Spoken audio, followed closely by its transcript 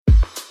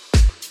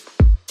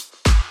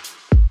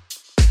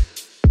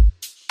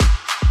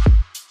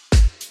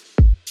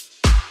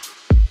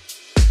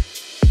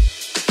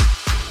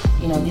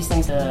these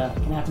things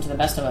can happen to the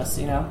best of us,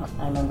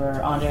 I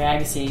remember Andre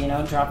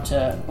Agassi, dropped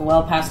to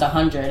well past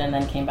 100 and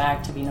then came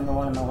back to be number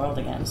one in the world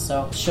again.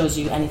 So it shows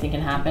you anything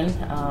can happen.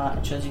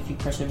 It shows you if you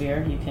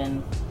persevere, you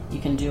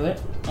can do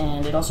it.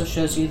 And it also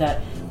shows you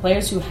that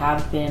players who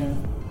have been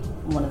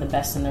one of the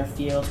best in their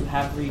field, who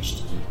have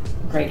reached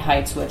great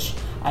heights, which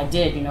I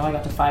did, I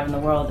got to 5 in the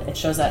world. It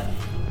shows that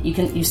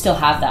you still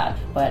have that,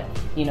 but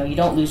you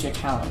don't lose your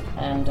talent.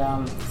 And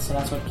so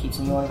that's what keeps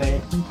me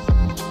motivated.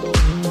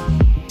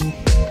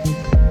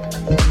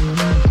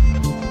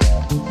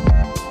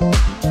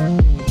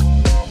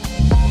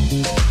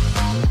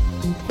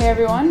 Hey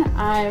everyone,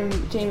 I'm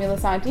Jamie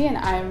Lasanti and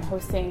I'm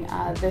hosting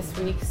this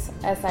week's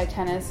SI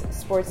Tennis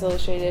Sports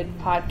Illustrated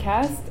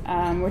podcast.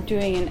 We're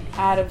doing an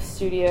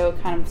out-of-studio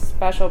kind of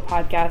special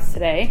podcast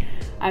today.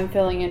 I'm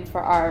filling in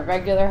for our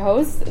regular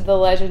host, the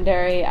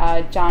legendary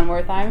John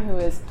Wertheim, who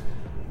is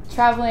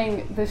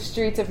traveling the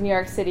streets of New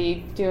York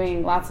City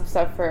doing lots of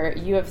stuff for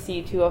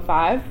UFC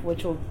 205,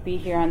 which will be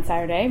here on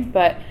Saturday.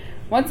 But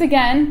once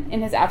again,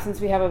 in his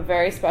absence, we have a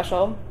very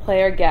special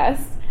player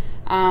guest.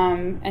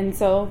 And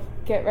so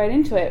get right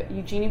into it.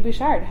 Eugenie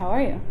Bouchard, how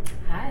are you?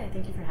 Hi,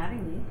 thank you for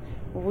having me.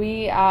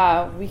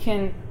 We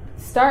can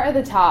start at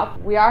the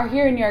top. We are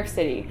here in New York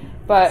City,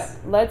 but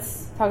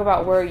let's talk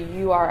about where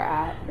you are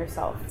at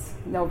yourself. It's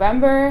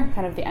November,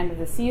 kind of the end of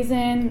the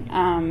season.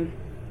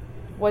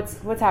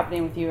 What's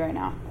happening with you right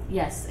now?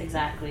 Yes,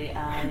 exactly.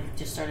 I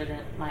just started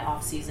my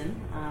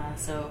off-season.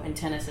 So in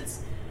tennis,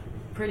 it's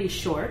pretty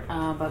short,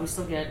 but we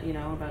still get,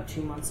 about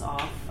 2 months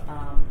off.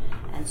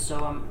 And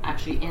so I'm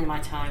actually in my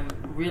time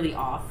really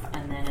off.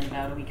 And then in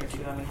about a week or two,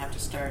 I'm going to have to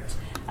start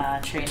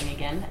training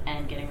again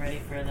and getting ready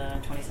for the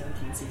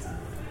 2017 season.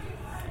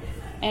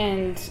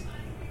 And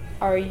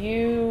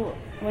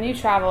when you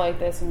travel like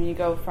this, when you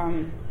go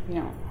from,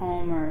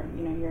 home or,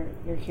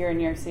 you're here in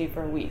New York City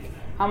for a week,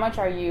 how much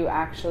are you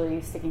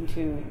actually sticking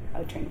to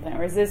a training plan?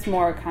 Or is this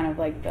more kind of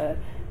like the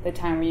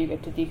time where you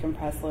get to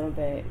decompress a little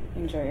bit,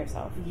 enjoy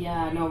yourself?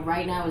 Yeah, no,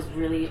 right now is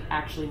really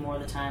actually more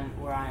the time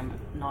where I'm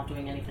not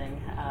doing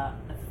anything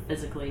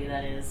physically.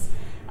 That is,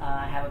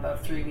 I have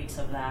about 3 weeks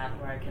of that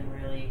where I can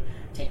really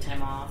take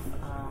time off,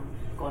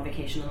 go on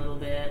vacation a little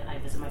bit. I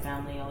visit my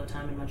family all the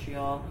time in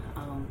Montreal.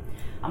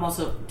 I'm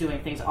also doing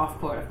things off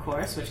court, of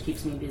course, which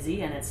keeps me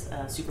busy, and it's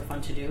super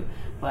fun to do.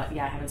 But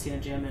yeah, I haven't seen a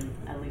gym in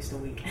at least a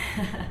week.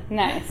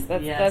 Nice.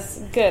 That's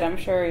good. I'm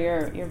sure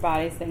your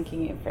body's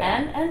thanking you for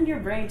that. And your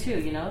brain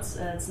too.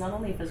 It's not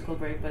only a physical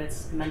break, but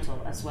it's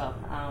mental as well.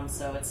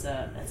 So it's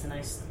a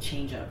nice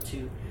change up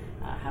to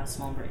have a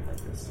small break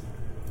like this.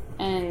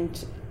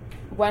 And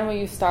when will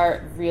you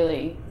start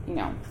really,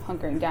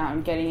 hunkering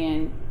down, getting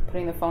in,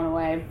 putting the phone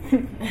away,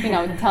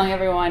 telling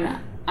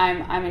everyone,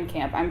 I'm in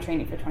camp, I'm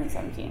training for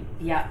 2017?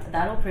 Yeah,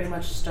 that'll pretty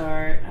much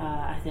start,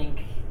 I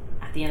think,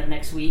 at the end of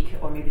next week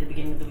or maybe the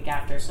beginning of the week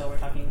after. So we're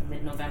talking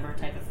mid-November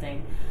type of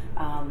thing.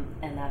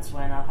 And that's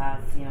when I'll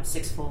have,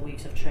 6 full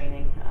weeks of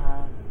training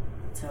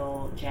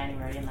till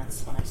January, and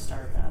that's when I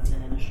start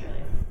in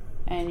Australia.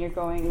 And you're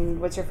going,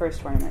 what's your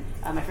first tournament?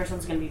 My first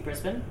one's going to be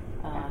Brisbane,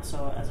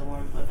 so as a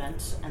warm-up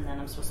event, and then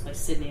I'm supposed to play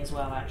Sydney as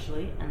well,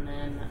 actually, and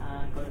then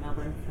go to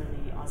Melbourne for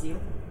the Aussie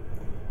Open.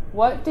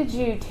 What did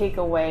you take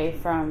away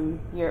from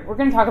we're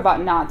going to talk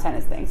about not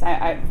tennis things.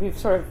 We've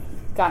sort of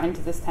gotten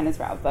into this tennis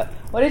route, but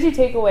what did you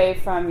take away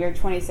from your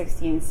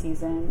 2016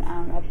 season?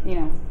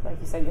 Like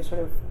you said, you're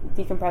sort of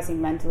decompressing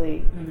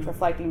mentally,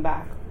 reflecting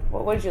back.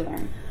 What did you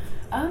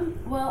learn?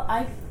 Well,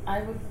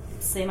 I would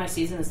say my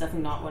season is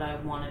definitely not what I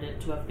wanted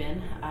it to have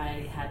been.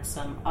 I had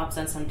some ups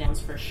and some downs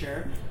for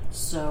sure.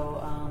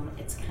 So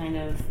it's kind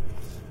of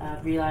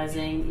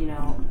realizing,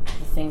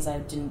 the things I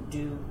didn't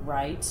do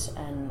right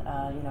and,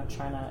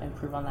 trying to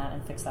improve on that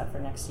and fix that for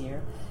next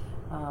year.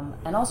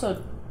 And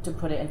also to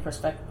put it in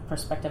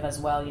perspective as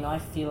well, I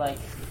feel like,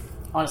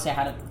 honestly, I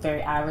had a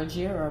very average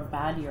year or a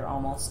bad year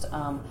almost.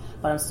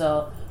 But I'm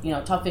still,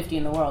 top 50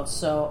 in the world.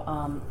 So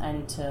I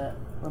need to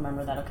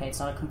remember that, okay, it's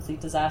not a complete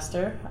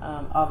disaster.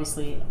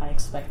 Obviously, I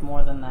expect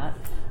more than that.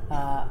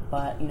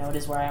 But, it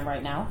is where I am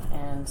right now.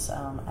 And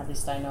at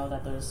least I know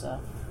that there's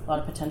a lot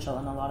of potential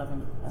and a lot of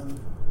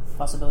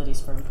possibilities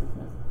for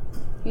improvement.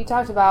 You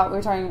talked about, we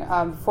were talking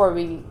before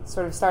we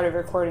sort of started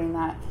recording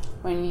that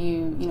when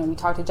you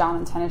talked to John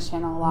on Tennis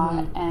Channel a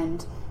lot.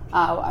 And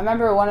I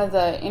remember one of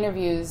the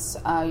interviews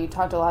you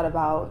talked a lot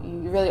about,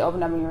 you really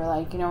opened up and you were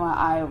like,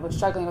 I was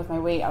struggling with my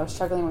weight, I was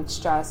struggling with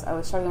stress, I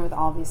was struggling with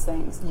all these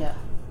things. Yeah.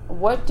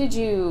 What did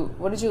you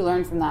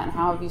learn from that, and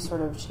how have you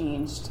sort of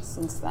changed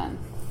since then?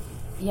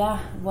 Yeah,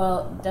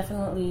 well,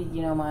 definitely,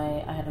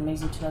 I had an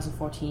amazing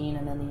 2014,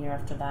 and then the year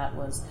after that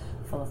was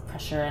full of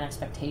pressure and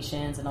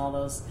expectations and all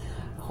those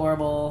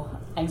horrible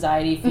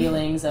anxiety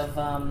feelings of,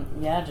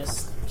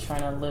 just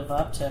trying to live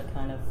up to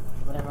kind of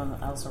what everyone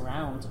else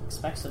around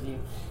expects of you.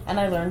 And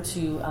I learned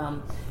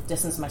to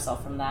distance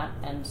myself from that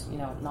and,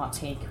 not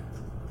take,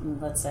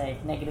 let's say,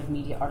 negative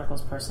media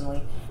articles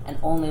personally and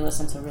only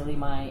listen to really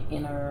my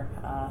inner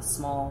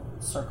small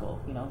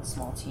circle, the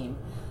small team.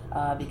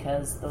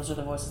 Because those are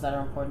the voices that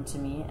are important to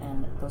me,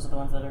 and those are the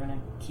ones that are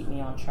going to keep me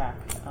on track.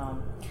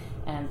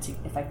 And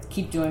if I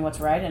keep doing what's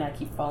right and I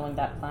keep following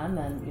that plan,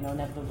 then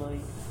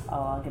inevitably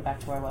I'll get back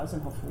to where I was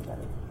and hopefully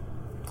better.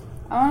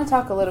 I want to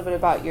talk a little bit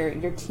about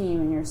your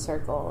team and your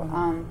circle.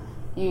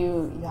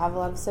 You have a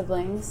lot of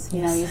siblings.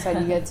 Yes. You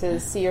said you get to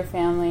see your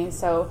family.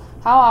 So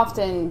how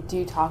often do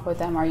you talk with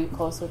them? Are you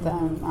close with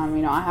them?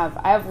 I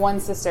have one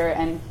sister,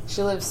 and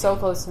she lives so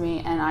close to me,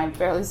 and I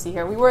barely see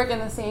her. We work in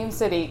the same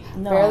city,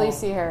 barely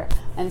see her.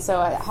 And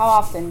so how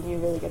often do you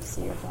really get to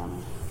see your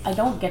family? I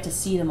don't get to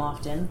see them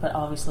often, but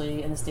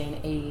obviously in this day and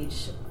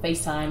age,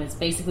 FaceTime is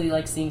basically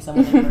like seeing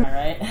someone in person,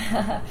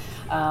 right?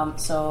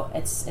 So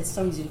it's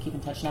so easy to keep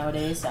in touch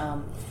nowadays.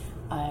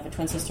 I have a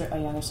twin sister, a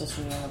younger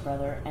sister, and a younger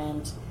brother,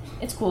 and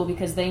it's cool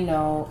because they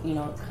know,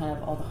 kind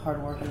of all the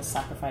hard work and the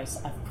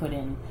sacrifice I've put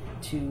in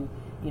to,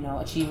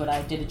 achieve what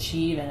I did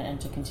achieve and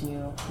to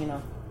continue,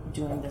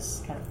 doing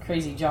this kind of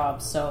crazy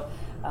job. So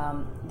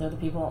they're the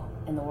people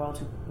in the world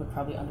who would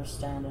probably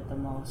understand it the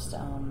most,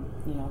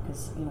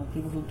 because,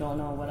 people who don't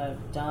know what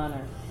I've done,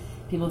 or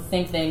people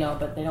think they know,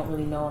 but they don't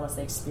really know unless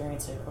they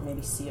experience it or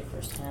maybe see it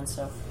firsthand.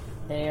 So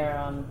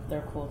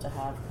they're cool to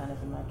have kind of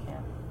in my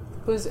camp.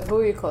 Who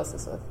are you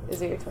closest with?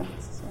 Is it your twin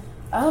sister?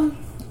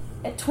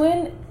 A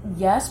twin,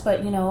 yes,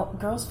 but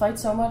girls fight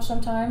so much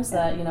sometimes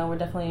that we're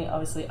definitely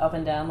obviously up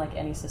and down like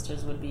any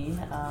sisters would be.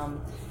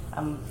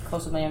 I'm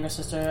close with my younger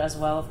sister as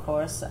well, of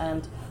course,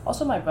 and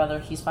also my brother.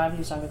 He's 5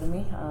 years younger than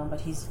me,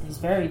 but he's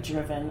very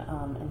driven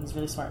and he's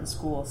really smart in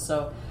school.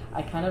 So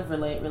I kind of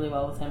relate really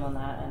well with him on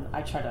that, and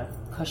I try to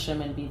push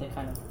him and be the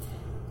kind of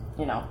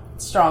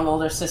strong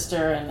older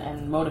sister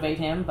and motivate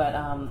him. But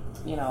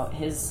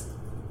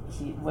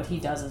what he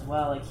does as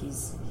well, like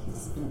he's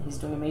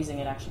doing amazing.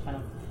 It actually kind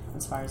of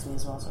inspires me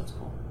as well, so it's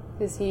cool.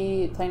 Does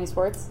he play any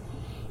sports?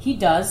 He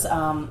does,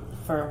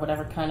 for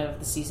whatever kind of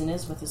the season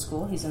is with his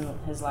school. He's in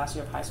his last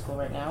year of high school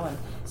right now and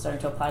starting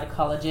to apply to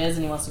colleges,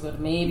 and he wants to go to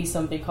maybe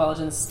some big college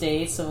in the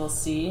States, so we'll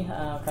see.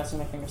 Crossing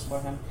my fingers for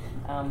him.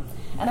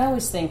 And I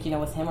always think,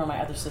 with him or my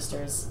other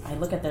sisters, I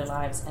look at their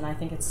lives and I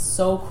think it's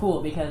so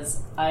cool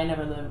because I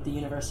never lived the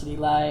university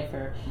life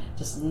or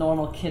just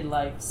normal kid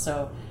life,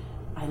 so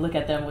I look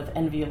at them with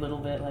envy a little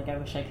bit, like I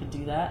wish I could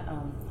do that.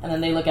 And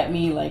then they look at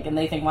me and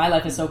they think my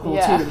life is so cool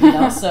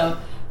too, So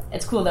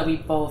it's cool that we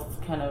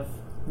both kind of,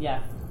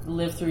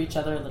 live through each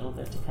other a little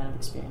bit to kind of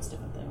experience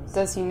different things.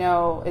 Does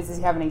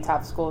he have any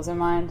top schools in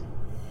mind?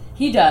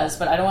 He does,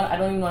 but I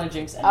don't even want to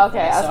jinx anything. Okay,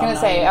 I was going to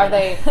say, are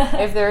they,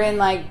 if they're in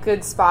like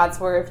good spots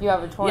where if you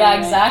have a tournament. Yeah,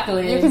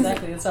 exactly.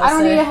 That's what I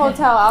don't need a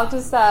hotel.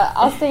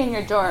 I'll stay in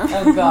your dorm.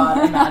 Oh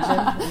God,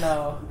 imagine.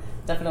 No.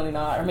 Definitely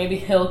not. Or maybe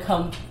he'll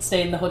come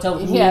stay in the hotel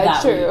with me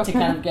that week to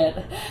kind of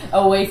get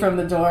away from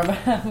the dorm.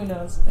 Who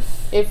knows?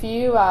 If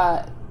you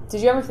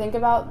did you ever think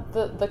about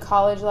the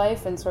college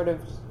life and sort of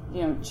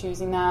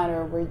choosing that,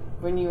 or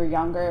when you were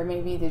younger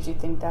maybe did you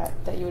think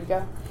that you would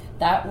go?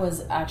 That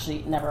was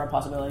actually never a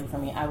possibility for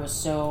me. I was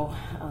so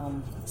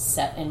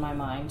set in my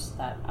mind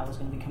that I was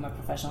going to become a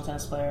professional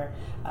tennis player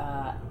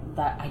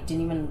that I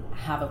didn't even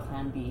have a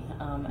plan B.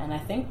 And I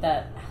think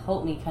that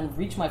helped me kind of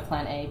reach my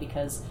plan A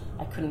because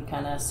I couldn't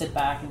kind of sit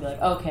back and be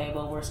like, okay,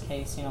 well, worst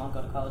case, I'll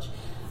go to college.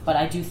 But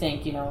I do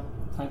think,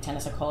 playing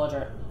tennis at college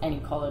or any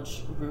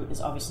college route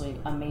is obviously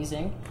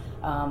amazing.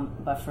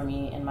 But for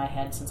me, in my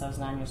head, since I was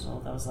 9 years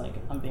old, I was like,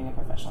 I'm being a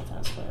professional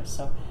tennis player.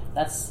 So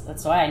that's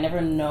why I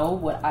never know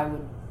what I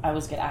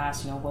always get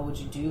asked, what would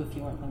you do if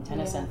you weren't playing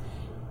tennis? And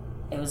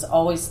it was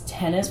always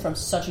tennis from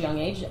such a young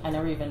age. I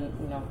never even,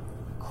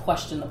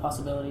 questioned the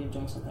possibility of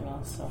doing something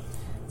else. So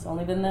it's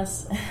only been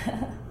this.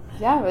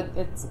 Yeah, but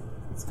it's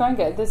going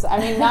good.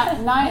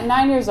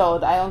 Nine years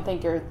old, I don't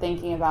think you're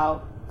thinking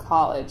about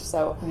college.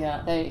 So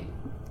I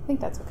think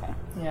that's okay.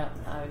 Yeah,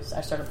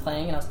 I started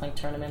playing, and I was playing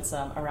tournaments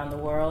around the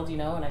world,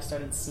 and I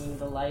started seeing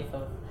the life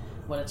of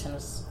what a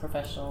tennis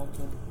professional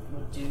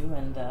would do,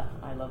 and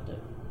I loved it.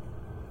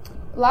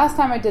 Last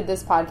time I did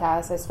this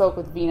podcast, I spoke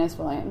with Venus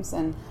Williams,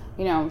 and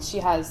she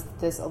has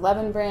this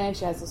 11 brand,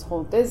 she has this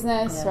whole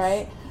business,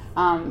 right?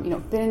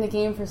 Been in the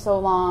game for so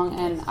long,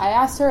 and I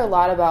asked her a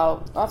lot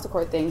about off the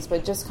court things,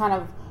 but just kind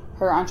of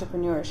her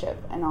entrepreneurship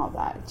and all of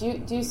that.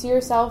 Do you see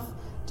yourself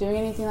doing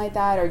anything like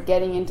that, or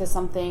getting into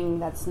something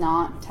that's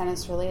not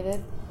tennis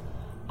related?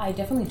 I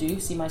definitely do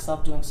see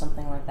myself doing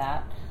something like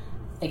that.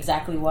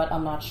 Exactly what,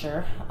 I'm not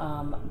sure,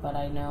 but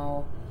I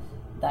know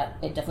that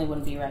it definitely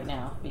wouldn't be right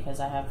now because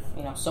I have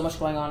so much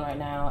going on right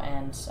now,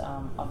 and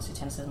obviously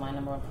tennis is my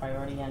number one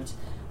priority, and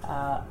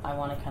I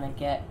want to kind of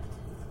get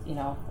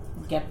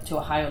to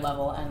a higher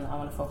level, and I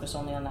want to focus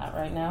only on that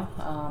right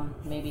now.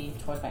 Maybe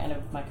towards my end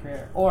of my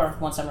career, or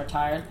once I'm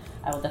retired,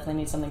 I will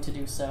definitely need something to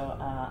do. So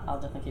I'll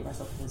definitely keep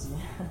myself busy.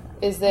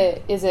 Is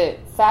it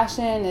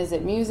fashion? Is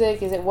it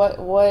music? Is it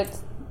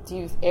what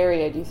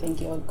area do you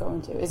think you'll go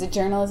into? Is it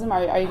journalism?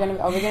 Are we going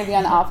to be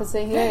on the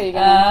opposite here? Are you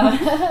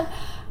gonna...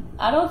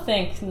 I don't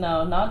think.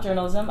 No, not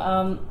journalism.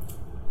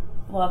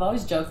 Well, I've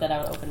always joked that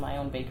I would open my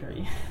own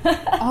bakery.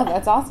 Oh,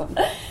 that's awesome.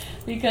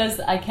 Because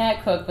I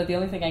can't cook, but the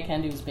only thing I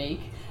can do is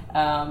bake.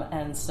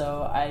 And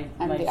so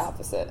I'm the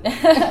opposite.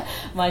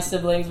 My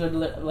siblings would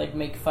like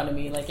make fun of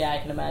me, like, yeah, I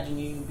can imagine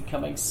you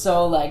becoming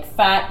so like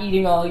fat,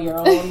 eating all your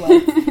own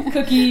like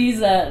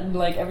cookies and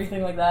like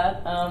everything like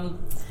that.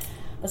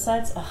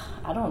 Besides,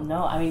 I don't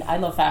know. I mean, I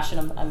love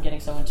fashion. I'm getting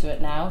so into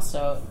it now,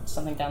 so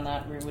something down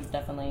that route would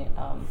definitely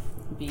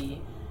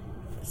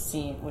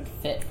would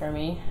fit for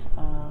me.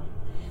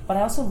 But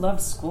I also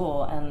love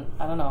school, and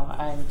I don't know.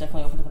 I'm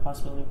definitely open to the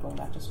possibility of going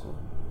back to school.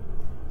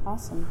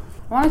 Awesome.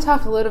 I want to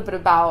talk a little bit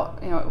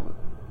about,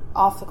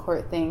 off the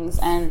court things,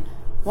 and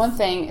one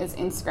thing is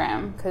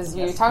Instagram, because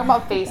you talk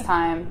about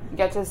FaceTime, you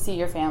get to see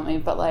your family,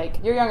 but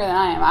like, you're younger than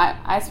I am.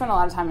 I spend a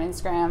lot of time on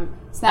Instagram,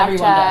 Snapchat,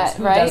 everyone does.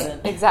 Who right?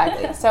 doesn't?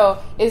 Exactly.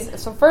 So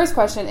first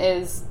question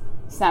is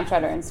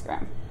Snapchat or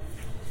Instagram?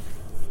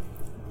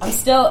 I'm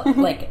still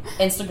like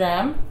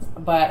Instagram,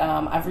 but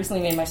I've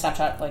recently made my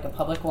Snapchat like a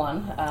public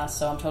one,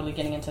 so I'm totally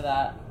getting into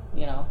that,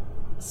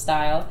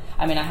 style.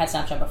 I mean, I had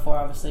Snapchat before,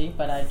 obviously,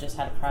 but I just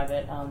had it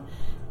private.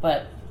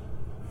 But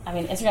I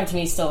mean, Instagram to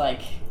me is still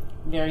like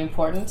very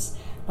important.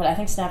 But I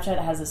think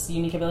Snapchat has this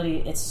unique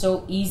ability. It's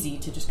so easy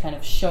to just kind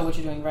of show what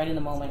you're doing right in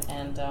the moment.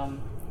 And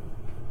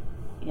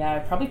I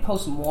probably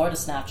post more to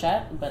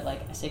Snapchat, but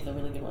like I save the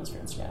really good ones for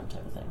Instagram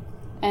type of thing.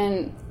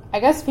 And I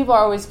guess people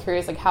are always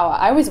curious, like how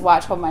I always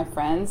watch how my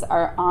friends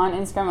are on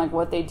Instagram, like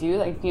what they do.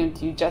 Like, do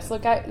you just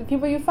look at the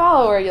people you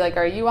follow, or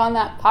are you on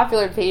that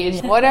popular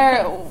page? Why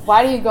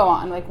do you go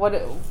on? Like,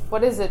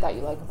 what is it that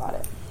you like about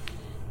it?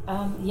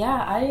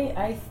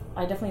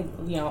 I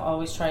definitely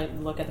always try to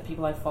look at the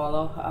people I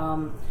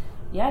follow.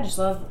 I just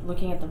love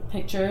looking at the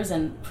pictures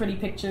and pretty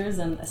pictures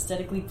and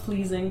aesthetically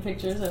pleasing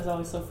pictures. It's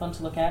always so fun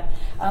to look at.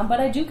 But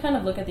I do kind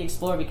of look at the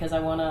Explore because I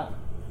want to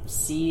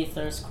see if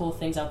there's cool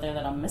things out there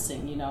that I'm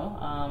missing,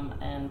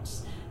 and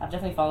I've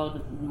definitely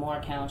followed more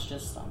accounts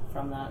just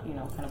from that,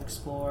 kind of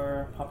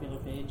Explore popular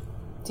page.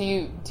 Do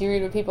you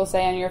read what people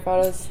say on your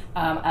photos?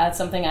 That's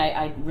something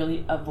I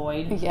really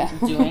avoid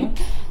doing.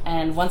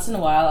 And once in a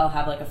while, I'll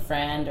have like a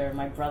friend or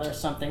my brother or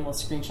something will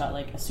screenshot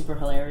like a super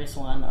hilarious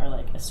one or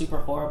like a super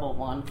horrible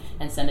one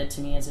and send it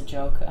to me as a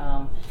joke.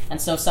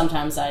 And so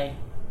sometimes I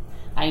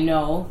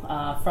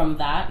know from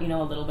that,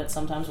 a little bit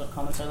sometimes what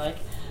comments are like.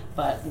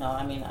 But no,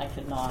 I mean, I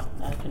could not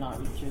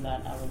read through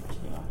that. I would,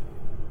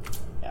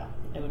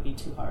 it would be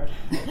too hard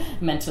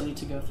mentally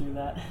to go through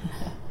that.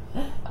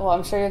 Well,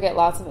 I'm sure you'll get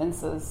lots of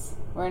Instas.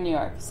 We're in New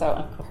York,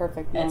 so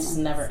perfect moment. It's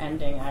never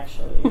ending,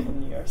 actually, in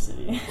New York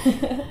City.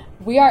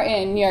 We are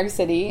in New York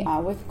City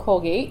with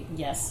Colgate.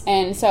 Yes.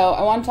 And so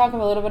I want to talk a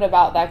little bit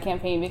about that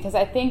campaign because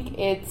I think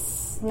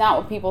it's not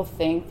what people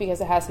think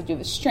because it has to do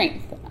with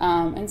strength.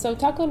 And so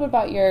talk a little bit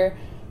about your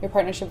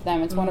partnership with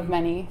them. It's one of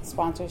many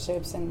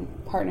sponsorships and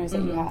partners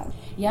that you have.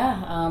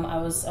 Yeah, I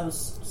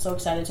was so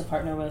excited to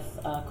partner with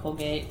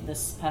Colgate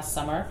this past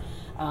summer.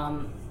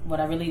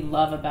 What I really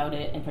love about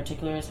it in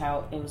particular is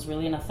how it was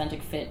really an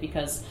authentic fit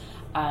because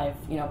I've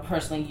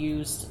personally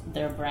used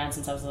their brand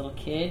since I was a little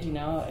kid.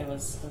 It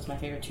was my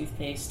favorite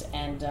toothpaste,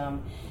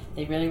 and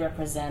they really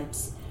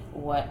represent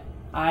what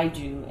I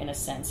do in a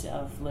sense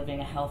of living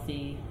a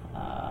healthy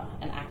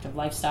and active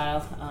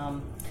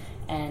lifestyle.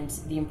 And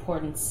the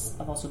importance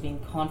of also being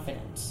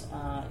confident,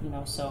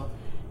 so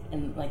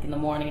in the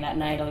morning and at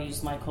night I'll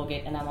use my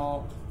Colgate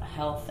Enamel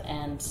Health,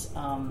 and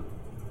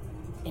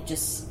it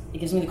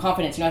gives me the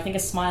confidence. I think a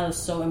smile is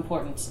so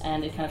important,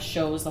 and it kind of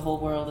shows the whole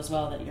world as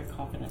well that you're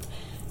confident.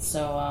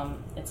 So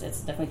it's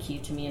definitely key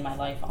to me in my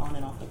life on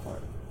and off the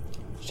court.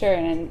 Sure,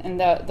 and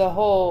the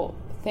whole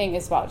thing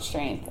is about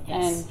strength.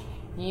 Yes.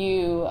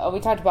 And we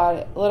talked about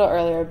it a little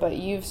earlier, but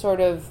you've sort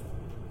of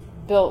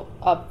built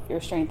up your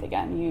strength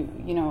again.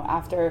 You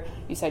after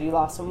you said you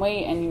lost some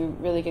weight and you're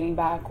really getting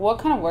back, what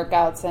kind of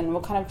workouts and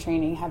what kind of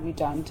training have you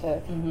done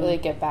to really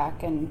get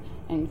back and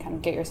kind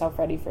of get yourself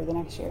ready for the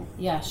next year?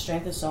 Yeah,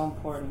 strength is so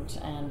important,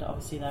 and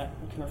obviously that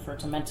can refer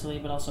to mentally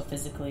but also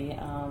physically.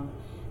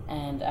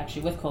 And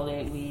actually with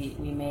Colgate we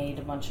made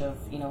a bunch of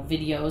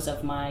videos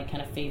of my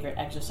kind of favorite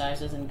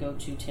exercises and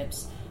go-to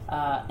tips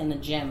in the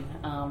gym.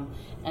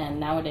 And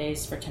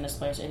nowadays for tennis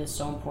players it is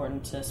so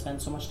important to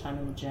spend so much time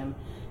in the gym.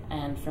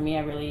 And for me,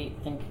 I really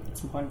think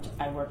it's important.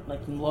 I work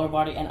like in lower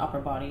body and upper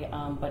body,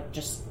 but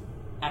just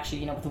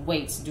actually, with the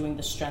weights, doing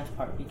the strength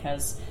part.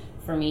 Because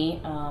for me,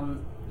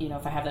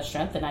 if I have that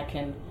strength, then I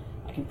can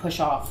push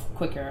off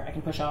quicker. I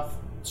can push off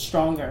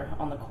stronger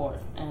on the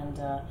court, and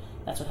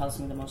that's what helps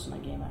me the most in my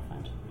game, I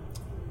find.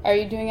 Are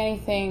you doing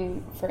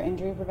anything for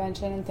injury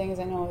prevention and things?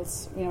 I know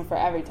it's for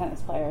every tennis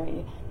player,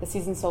 the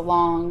season's so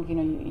long.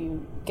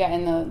 You get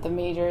in the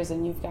majors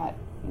and you've got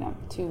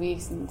 2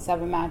 weeks and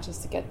 7 matches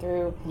to get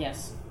through.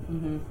 Yes.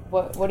 Mm-hmm.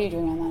 What are you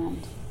doing on that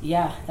end?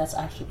 Yeah, that's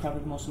actually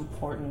probably the most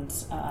important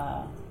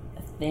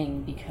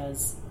thing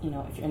because,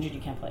 if you're injured,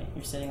 you can't play.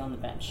 You're sitting on the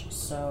bench.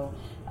 So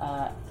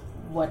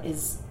what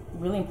is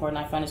really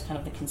important, I find, is kind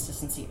of the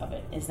consistency of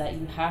it, is that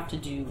you have to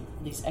do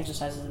these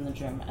exercises in the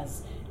gym,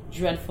 as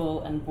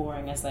dreadful and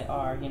boring as they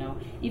are.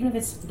 Even if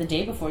it's the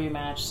day before your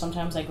match,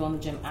 sometimes I go in the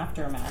gym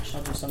after a match.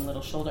 I'll do some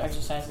little shoulder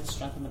exercises,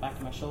 strengthen the back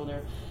of my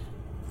shoulder.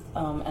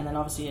 and then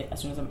obviously as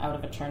soon as I'm out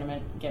of a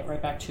tournament, get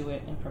right back to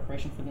it in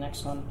preparation for the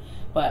next one.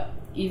 But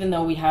even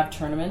though we have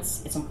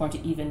tournaments, it's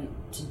important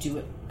to do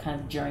it kind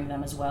of during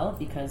them as well,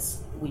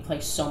 because we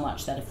play so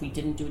much that if we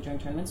didn't do it during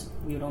tournaments,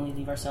 we would only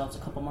leave ourselves a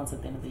couple months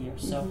at the end of the year.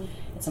 So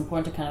it's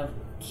important to kind of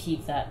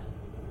keep that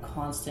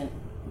constant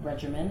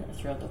regimen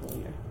throughout the whole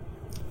year.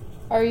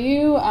 Are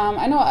you,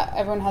 I know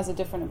everyone has a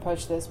different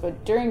approach to this,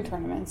 but during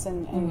tournaments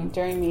and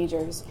during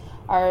majors,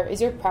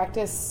 is your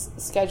practice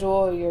schedule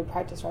or your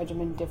practice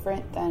regimen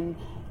different than,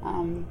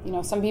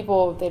 some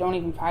people, they don't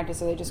even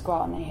practice, or they just go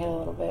out and they hit a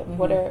little bit.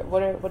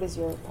 What is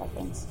your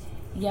preference?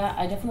 Yeah,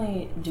 I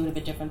definitely do it a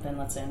bit different than,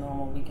 let's say, a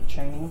normal week of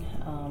training.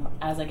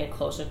 As I get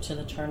closer to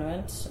the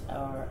tournament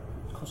or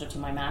closer to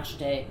my match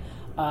day,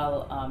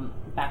 I'll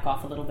back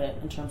off a little bit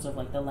in terms of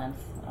like the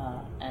length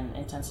and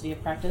intensity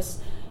of practice,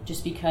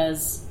 just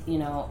because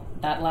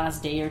that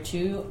last day or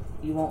two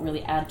you won't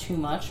really add too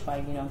much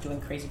by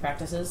doing crazy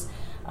practices,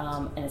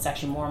 and it's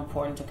actually more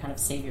important to kind of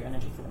save your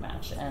energy for the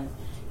match, and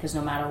because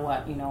no matter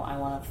what, I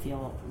want to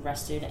feel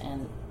rested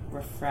and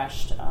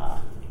refreshed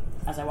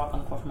as I walk on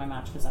the court for my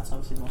match, because that's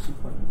obviously the most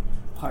important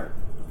part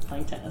of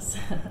playing tennis.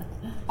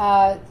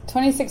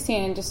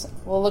 2016, just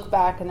we'll look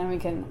back and then we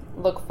can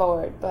look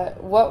forward,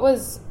 but what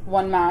was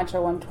one match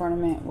or one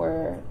tournament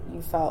where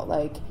you felt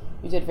like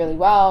you did really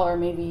well, or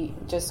maybe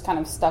just kind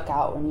of stuck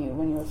out when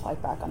you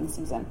reflect back on the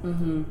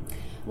season?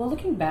 Well,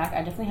 looking back, I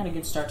definitely had a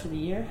good start to the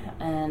year,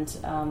 and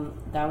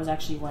that was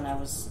actually when I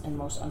was in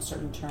most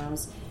uncertain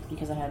terms,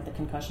 because I had the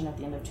concussion at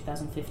the end of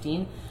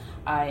 2015.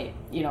 I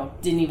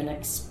didn't even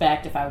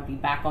expect if I would be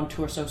back on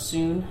tour so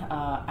soon.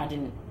 I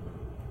didn't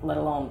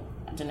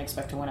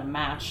expect to win a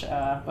match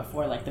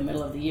before like the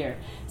middle of the year.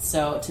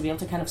 So to be able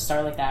to kind of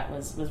start like that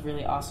was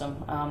really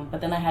awesome. But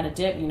then I had a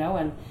dip,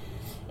 and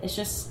it's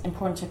just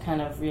important to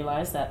kind of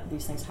realize that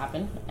these things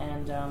happen,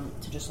 and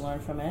to just learn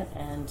from it.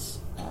 And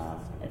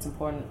it's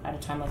important at a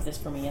time like this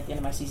for me at the end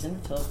of my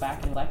season to look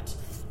back and reflect,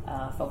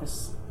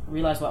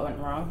 realize what went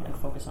wrong, and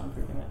focus on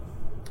improving it.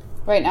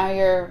 Right now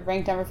you're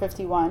ranked number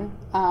 51,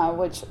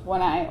 which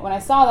when I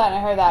saw that and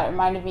I heard that, it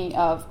reminded me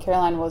of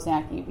Caroline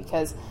Wozniacki,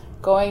 because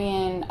going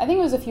in, I think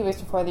it was a few weeks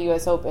before the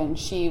U.S. Open,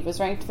 she was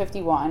ranked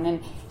 51,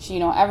 and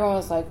she, everyone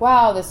was like,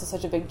 wow, this is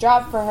such a big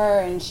drop for her,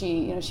 and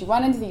she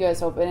went into the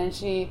U.S. Open, and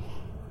she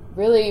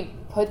really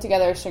put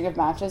together a string of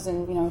matches,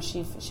 and,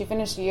 she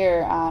finished the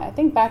year, I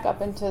think, back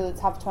up into the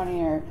top 20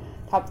 or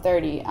top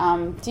 30.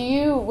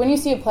 When you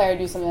see a player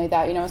do something like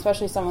that,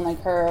 especially someone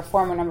like her, a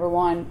former number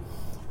one,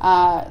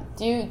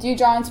 do you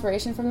draw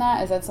inspiration from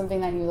that? Is that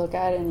something that you look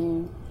at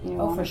and you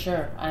Oh, for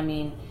sure. I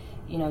mean,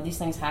 these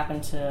things can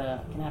happen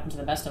to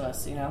the best of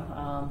us.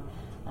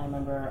 I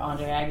remember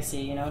Andre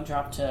Agassi,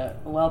 dropped to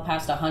well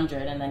past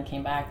 100 and then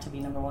came back to be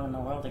number one in the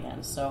world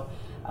again. So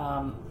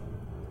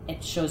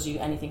it shows you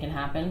anything can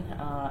happen.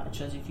 It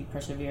shows you if you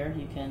persevere,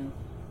 you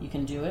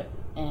can do it,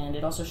 and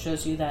it also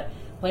shows you that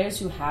players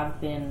who have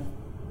been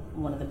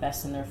one of the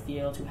best in their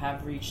field, who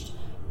have reached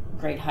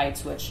great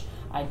heights, which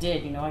I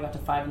did, I got to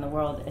 5 in the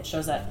world. It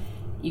shows that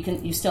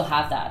you still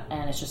have that,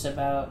 and it's just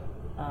about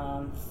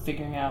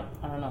figuring out,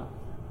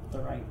 the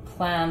right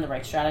plan, the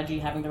right strategy,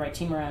 having the right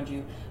team around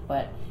you,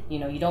 but,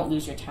 you don't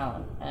lose your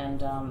talent,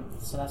 and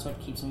so that's what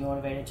keeps me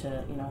motivated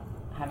to,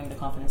 having the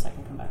confidence I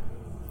can come back.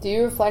 Do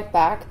you reflect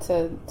back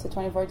to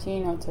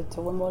 2014 or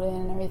to Wimbledon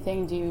and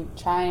everything? Do you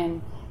try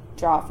and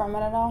draw from it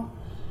at all?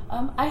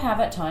 I have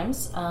at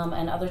times,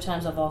 and other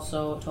times I've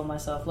also told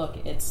myself, look,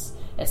 it's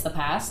the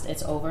past,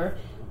 it's over.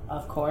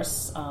 Of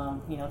course,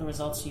 the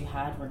results you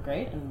had were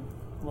great and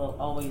will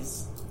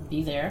always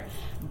be there,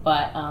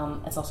 but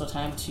it's also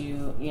time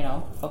to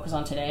focus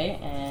on today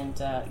and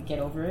get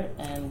over it,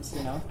 and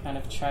kind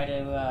of try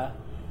to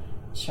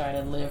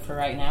live for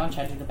right now and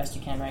try to do the best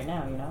you can right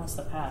now. It's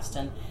the past,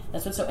 and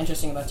that's what's so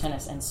interesting about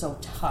tennis and so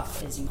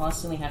tough, is you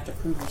constantly have to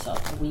prove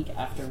yourself week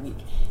after week.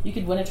 You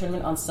could win a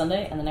tournament on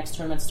Sunday and the next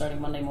tournament's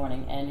starting Monday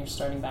morning, and you're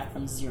starting back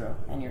from zero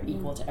and you're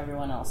equal to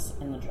everyone else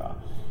in the draw.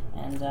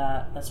 And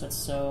that's what's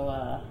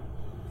so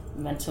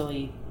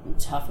mentally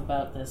tough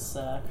about this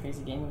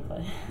crazy game we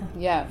play.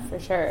 Yeah, for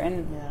sure.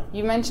 And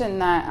you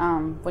mentioned that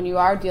when you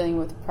are dealing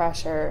with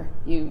pressure,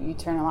 you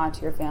turn a lot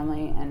to your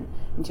family and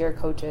to your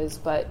coaches.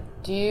 But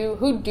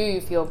who do you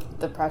feel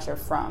the pressure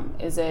from?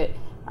 Is it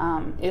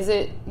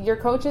your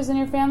coaches and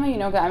your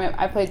family?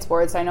 I played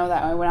sports. I know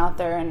that I went out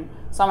there and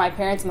saw my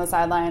parents on the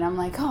sideline. I'm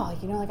like,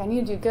 I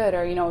need to do good.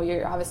 Or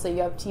you're obviously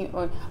you have team.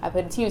 Or I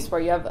played a team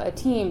sport. You have a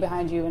team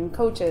behind you and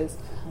coaches.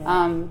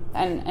 Yeah.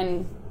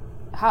 And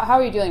how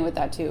are you dealing with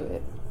that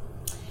too?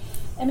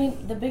 I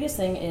mean, the biggest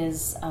thing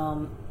is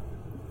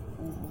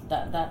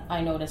that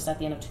I noticed at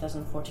the end of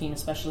 2014,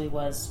 especially,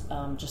 was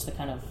just the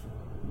kind of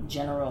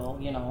general,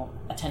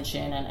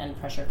 attention and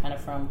pressure kind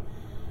of from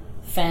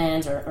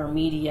fans or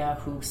media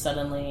who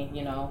suddenly,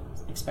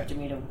 expected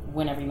me to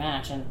win every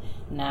match, and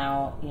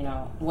now,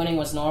 winning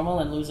was normal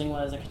and losing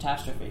was a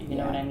catastrophe. You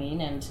know what I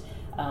mean? And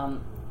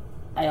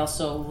I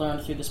also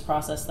learned through this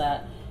process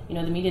that,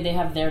 the media, they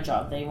have their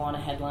job. They want a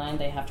headline.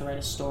 They have to write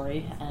a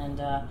story.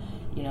 And,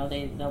 you know,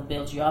 they'll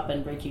build you up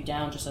and break you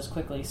down just as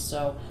quickly.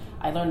 So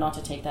I learned not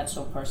to take that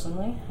so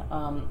personally.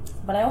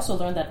 But I also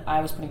learned that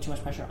I was putting too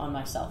much pressure on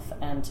myself,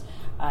 and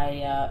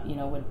I,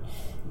 would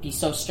be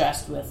so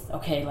stressed with,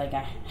 okay, like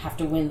I have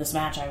to win this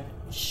match. It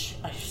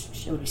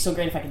would be so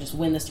great if I could just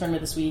win this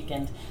tournament this week.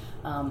 And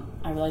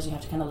I realized you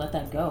have to kind of let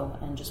that go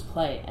and just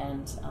play,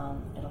 and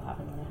it'll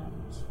happen when it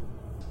happens.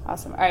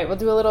 Awesome. All right, we'll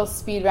do a little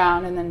speed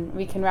round and then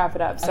we can wrap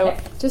it up. So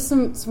okay. Just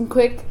some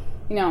quick,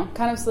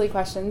 kind of silly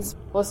questions.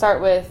 We'll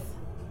start with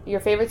your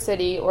favorite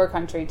city or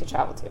country to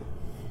travel to.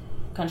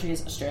 Country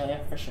is Australia,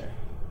 for sure.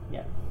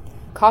 Yeah.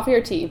 Coffee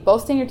or tea?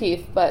 Both sting your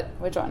teeth, but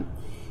which one?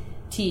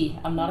 Tea.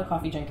 I'm not a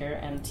coffee drinker,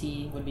 and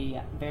tea would be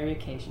very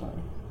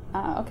occasionally.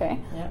 Okay.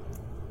 Yeah.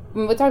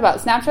 We'll talk about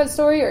Snapchat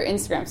story or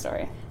Instagram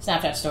story?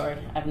 Snapchat story.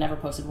 I've never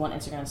posted one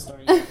Instagram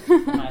story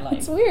in my life.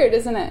 It's weird,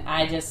 isn't it?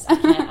 I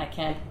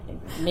can't.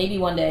 Maybe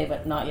one day,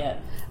 but not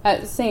yet.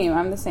 Same.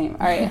 I'm the same.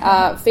 All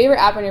right. Favorite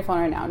app on your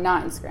phone right now?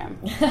 Not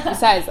Instagram.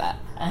 Besides that.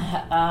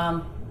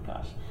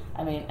 Gosh.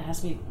 I mean, it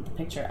has to be the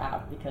picture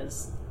app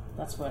because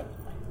that's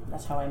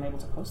how I'm able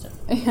to post it.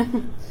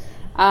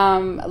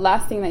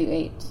 Last thing that you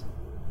ate?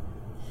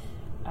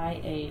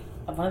 I ate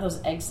one of those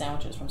egg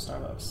sandwiches from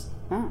Starbucks.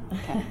 Oh,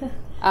 okay.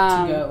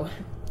 To go.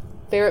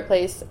 Favorite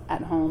place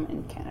at home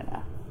in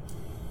Canada?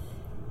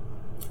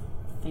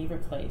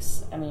 Favorite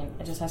place? I mean,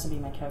 it just has to be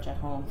my couch at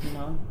home,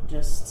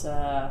 Just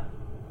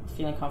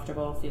feeling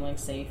comfortable, feeling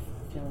safe,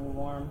 feeling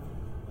warm.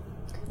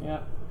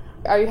 Yeah.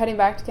 Are you heading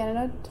back to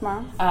Canada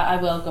tomorrow? I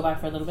will go back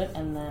for a little bit,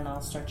 and then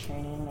I'll start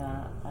training.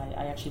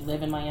 I actually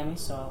live in Miami,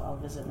 so I'll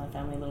visit my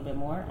family a little bit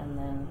more, and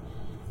then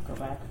go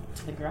back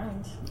to the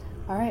grind.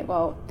 All right.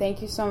 Well,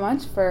 thank you so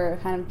much for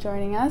kind of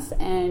joining us,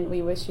 and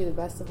we wish you the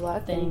best of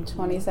luck in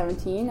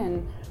 2017,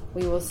 and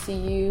we will see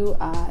you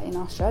in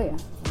Australia.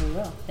 We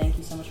will. Thank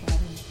you so much for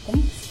having me.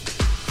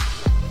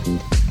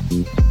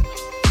 Thanks.